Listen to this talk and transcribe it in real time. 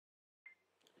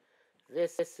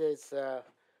This is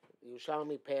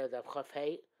Yerushalmi Peah of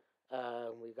Chafei.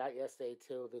 We got yesterday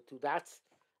to the two dots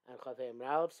on Chafei and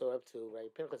Ralph, so up to Ray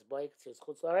Pinchas Boy, Tzis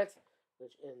Chutz Laretz,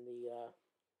 which in the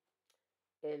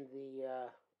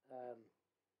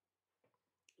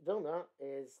Vilna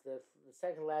is the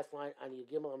second last line on your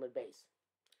Gimel Amid base.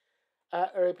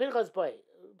 Ray Pinchas Boy,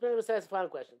 Pinchas says the following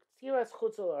question: Tziras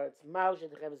Chutz Laretz Maush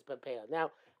and Cheves Peah.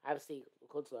 Now, obviously,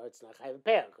 Chutz Laretz not Chayv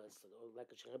Peah because like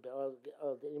the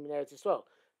Eretz Yisrael.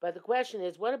 But the question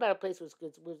is, what about a place which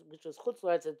was Chutz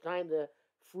Laretz at the time the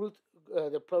fruit,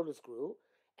 the produce grew,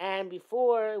 and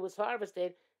before it was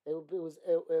harvested, it was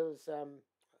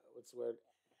what's the word?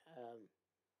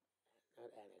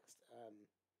 Not annexed.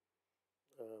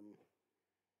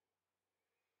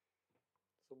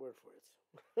 What's the word for it?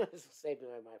 Saving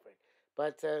my mind, friend.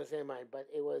 But same mind. But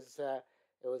it was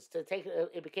to take.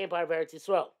 It became part of Eretz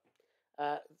Yisrael.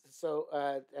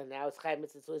 And now it's Chayv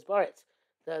Mitzvah Baritz.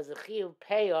 Does a Chiyuv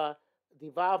Peah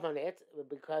devolve on it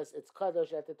because it's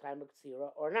Kadosh at the time of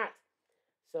Ksira or not?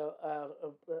 So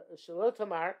Shalot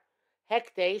Tamar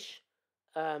Hekdesh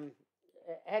Potter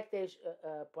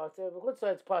V'Chutz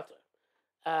Laretz Potter.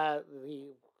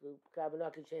 The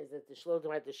Kabbalah changed that the Shalot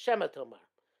Tamar to Shema Tomar.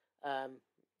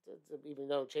 Even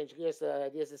though change gears, the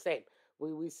idea is the same.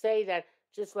 We say that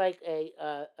just like a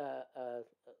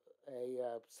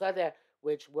Sada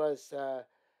which was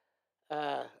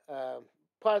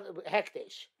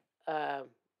hekdesh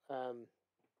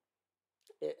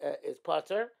is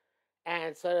potter,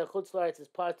 and Sada Chutz Laretz is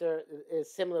potter in a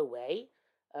similar way,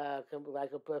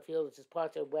 like a field which is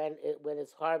potter when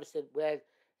it's harvested when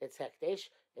it's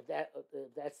hekdesh. If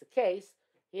that's the case,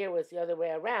 here was the other way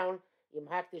around. Im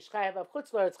hekdesh chayav of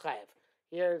Chutz Laretz chayav.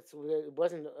 Here it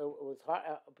wasn't. It was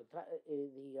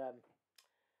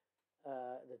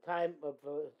the time of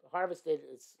harvested.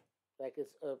 It's like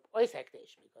it's ois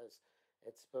hekdesh because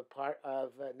it's part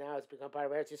of now it's become part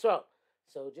of Eretz Yisrael.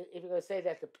 So if you're going to say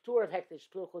that the tour of hekdesh,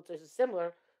 tour of Chutz is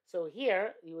similar, so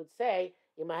here you would say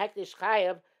im hekdesh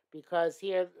chayav because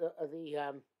here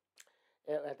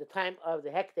at the time of the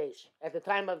hekdesh, at the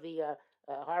time of the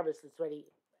harvest, it's already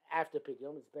after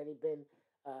Pidyon, it's already been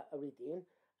redeemed.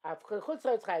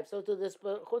 So to this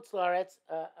Chutz Laretz,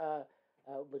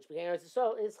 which became Eretz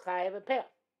Yisrael, is Chayav a Peah.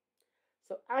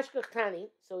 So Ashkach Tani,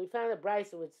 so we found a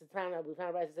brisa with Satana, we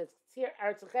found a brisa that says K'tzir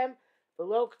Artzachem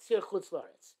below K'tzir Chutz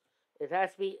Laretz. It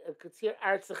has to be a K'tzir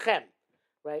Artzachem,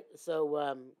 right? So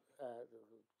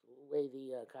the way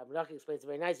the Kabbalah explains it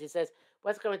very nice, he says,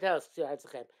 what's going to tell us K'tzir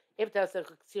Artzachem? If it tells us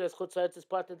K'tzir Chutz Laretz is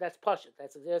part of that's Pashut,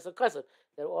 that's a Kosov,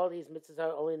 that all these mitzvahs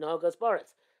are only Nogas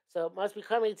Baritz. So it must be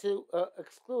coming to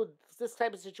exclude this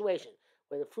type of situation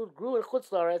where the fruit grew in Chutz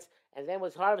Laretz and then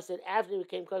was harvested after it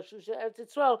became Kosher Eretz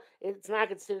Yisrael. It's not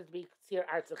considered to be K'tzir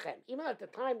Artzachem. Even at the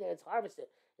time that it's harvested,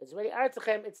 it's already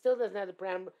Artzachem. It still doesn't have the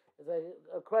parameter of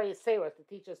a Kroya Seirah to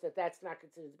teach us that that's not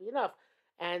considered to be enough,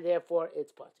 and therefore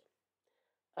it's potter.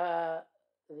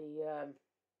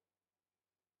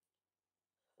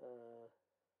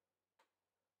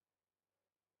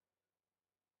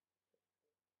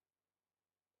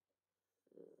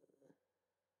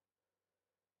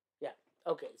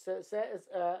 Okay, so it says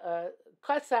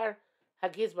Katsar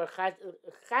Hagizbar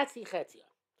Chatzi Chetzia.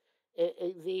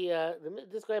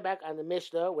 This going back on the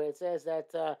Mishnah where it says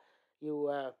that you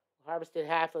harvested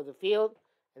half of the field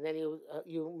and then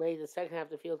you made the second half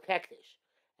of the field hekdesh,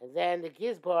 and then the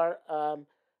Gizbar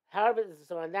harvested.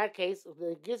 So in that case,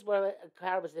 the Gizbar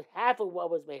harvested half of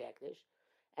what was made hekdesh,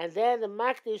 and then the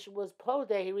makdish was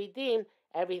podeh. He redeemed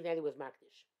everything that he was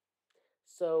makdish.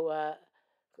 So.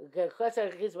 He didn't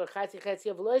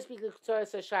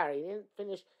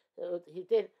finish. He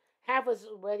did half was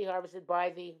already harvested by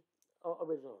the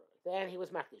original owner. Then he was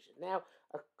makdish. Now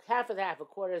half of the half, a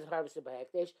quarter, is harvested by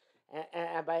hekdesh,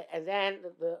 and then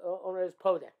the owner is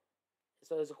podeh.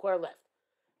 So there's a quarter left.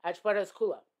 Hachpara is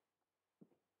kula.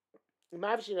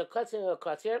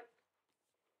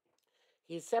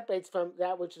 He separates from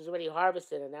that which is already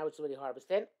harvested and that which is already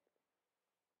harvested.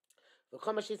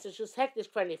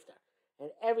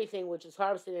 And everything which is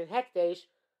harvested in hekdesh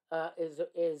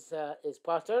is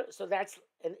potter. So that's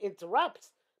an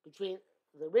interrupt between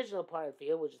the original part of the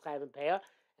field, which is Chayav and Peah,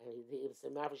 and it's the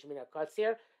Mafish Mina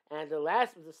Katzir, and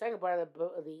the second part of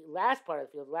the last part of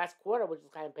the field, the last quarter, which is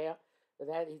Chayav and Peah,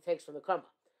 that he takes from the Kama.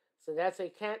 So that's he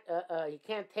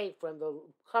can't take from the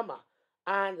Kama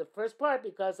on the first part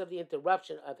because of the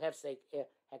interruption of Hefsek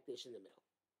hekdesh in the middle.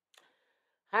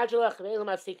 Hajjalach Ve'elam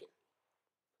Asikin.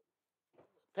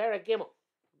 Perek Gimel.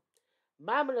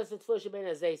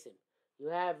 You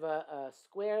have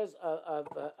squares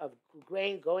of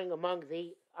grain going among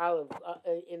the olive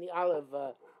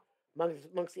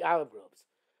amongst the olive groves.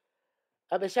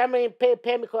 B'shamrim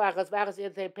Peah mikol achas v'achas. You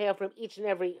have to pay from each and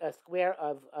every square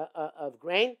of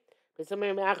grain.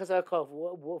 B'shamrim achas akol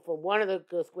from one of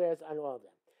the squares on all of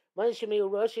them. Man shemi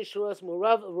rosh shuros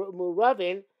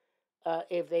muravin.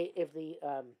 If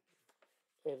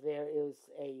there is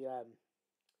a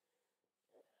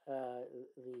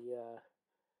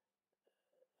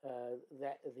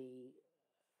that the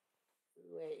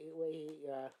way he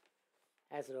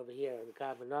has it over here in the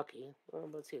Kavanaki. Well,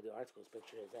 let's see what the article's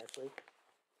picture is actually.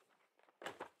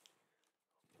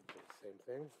 Same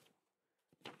thing.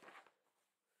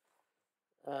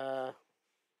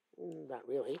 Not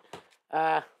really.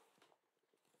 But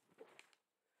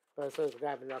so it's a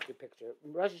Kavanaki picture.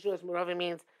 Rosh Hashanah Muravi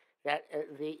means that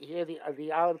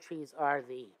the olive trees are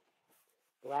the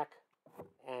black,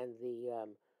 and the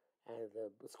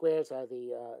squares are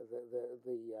the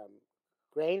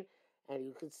grain, and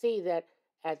you can see that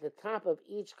at the top of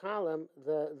each column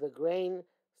the grain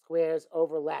squares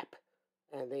overlap,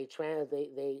 and they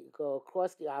go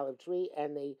across the olive tree,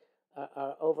 and they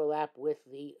overlap with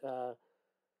the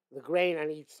grain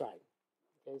on each side.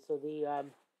 Okay,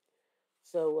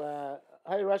 so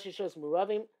Rosh Hashanah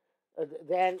Muravim,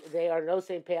 then they are no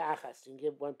same peah achas. You can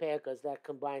give one peah because that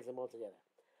combines them all together.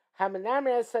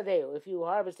 Hamanamre sadeu, if you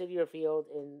harvested your field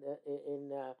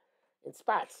in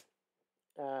spots,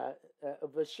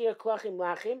 v'shir klachim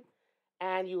lachim,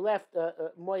 and you left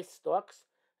moist stalks.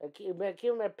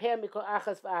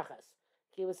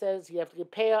 Kiva says you have to give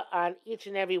peah on each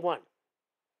and every one.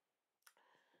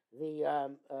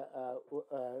 The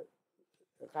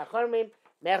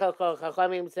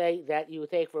Chachamim say that you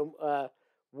take from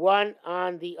one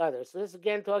on the other. So this is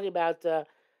again talking about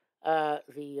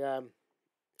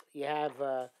you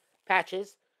have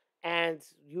patches, and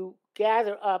you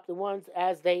gather up the ones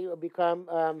as they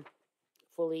become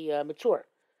fully mature.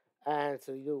 And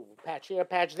so you do patch here,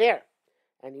 patch there,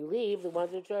 and you leave the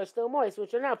ones which are still moist,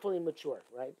 which are not fully mature,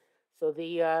 right? So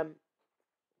the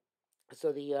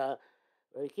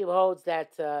Kiva holds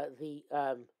that the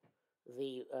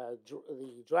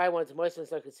dry ones and moist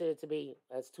ones are considered to be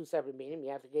as two separate meaning.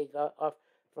 You have to get off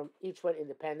from each one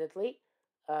independently,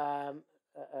 from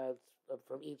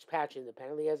each patch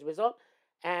independently as a result.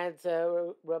 And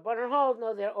Rabbanan hold,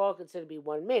 no, they're all considered to be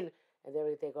one min, and they're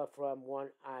going to take off from one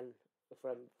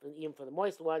even from the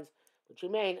moist ones, which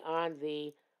remain on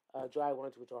the dry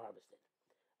ones which are harvested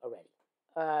already.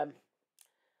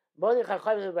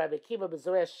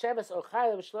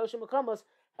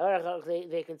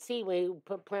 They can see when you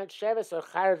plant sheves or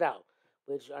charvel,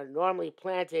 which are normally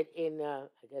planted in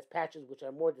patches which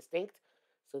are more distinct.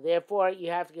 So therefore,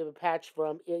 you have to give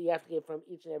from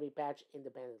each and every patch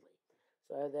independently.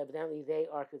 So evidently, they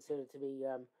are considered to be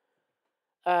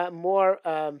more.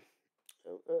 I'm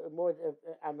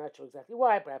not sure exactly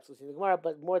why. Perhaps we'll see the Gemara,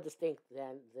 but more distinct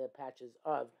than the patches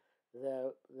of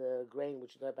the grain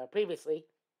which we talked about previously.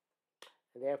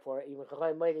 And therefore, even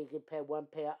Chachamim might give one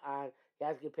pair on. You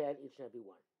have to give pair on each and every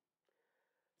one.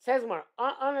 Says more,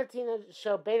 Anatina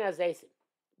shel ben azesim.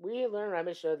 We learn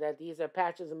Ramisha that these are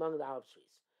patches among the olive trees.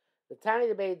 The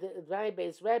Tani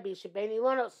base Rebbe shebeni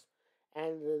lonos,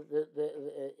 and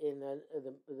in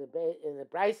the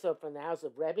Brisa from the house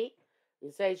of Rebbe,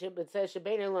 it says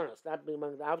shebeni lonos, not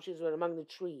among the olive trees, but among the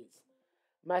trees.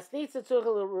 Masnitza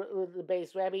tzurchel the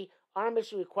base Rebbe. Our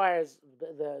mission requires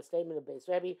the statement of base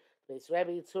Rebbe. Base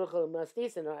Rebbe tzurchel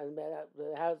masnitza, and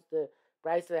the house, the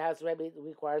Brisa of the house of Rebbe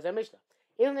requires our Mishnah.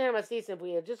 Even there, if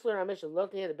we had just learned our Mishnah,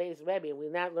 looking at the base Rebbe, and we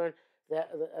not learned the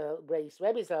base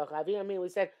Rebbe's halacha, we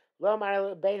said lo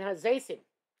mar bein hazesim.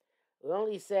 We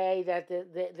only say that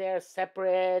they're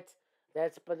separate.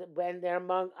 That's when they're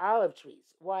among olive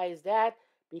trees. Why is that?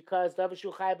 Because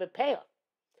davashu chayav peah.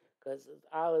 Because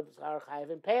olives are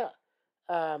chayav in peah.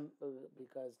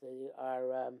 Because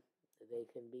they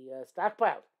can be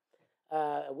stockpiled,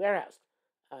 warehoused.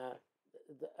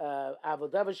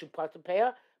 Avodav part of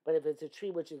peah, but if it's a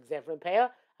tree which is exempt from peah,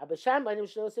 abasham banim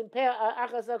shlosim peah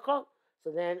achas akol.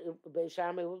 So then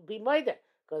Beisham would be moeder,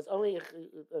 because only a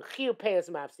chiyuv peah is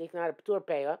mafsik, not a ptur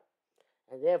peah,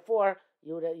 and therefore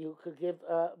you could give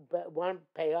one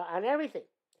peah on everything.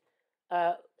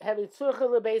 Having tzurcha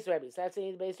lebeis Rebbe. So that's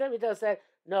the base Rebbe does that.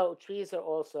 No, trees are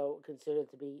also considered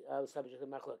to be subject to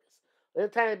machlokas. The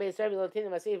time the base Rebbe Latina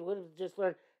Masif, we would have just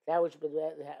learned that which the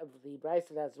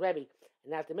Brisa that's Rebbe,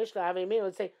 and not the Mishnah. I mean,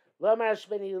 would say lo mar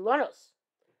shbeni lonos.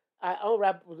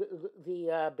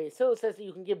 The Basil says that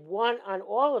you can give one on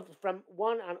all from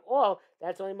one on all.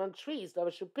 That's only among trees.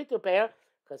 Davashu pitu peah,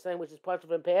 because something which is part of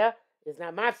a peah is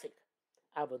not mafsik.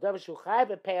 Davashu chayv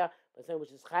peah, but something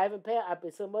which is chayv and peah.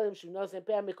 Abisil modim shunos and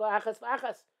peah mikol achas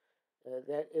v'achas.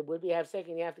 That it would be have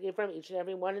second. You have to give from each and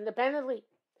every one independently.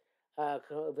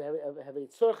 Heavy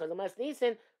tzurcha the mas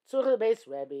nisin tzurcha base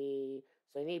Rebbe.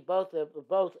 So you need both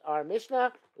our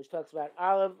Mishnah, which talks about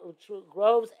olive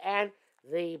groves, and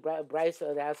the Brisa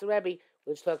of the House of Rebbe,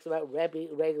 which talks about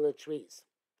regular trees.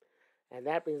 And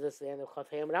that brings us to the end of Chaf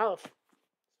Ham and Aleph.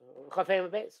 So Chaf Ham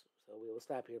and Base. So we will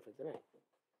stop here for tonight.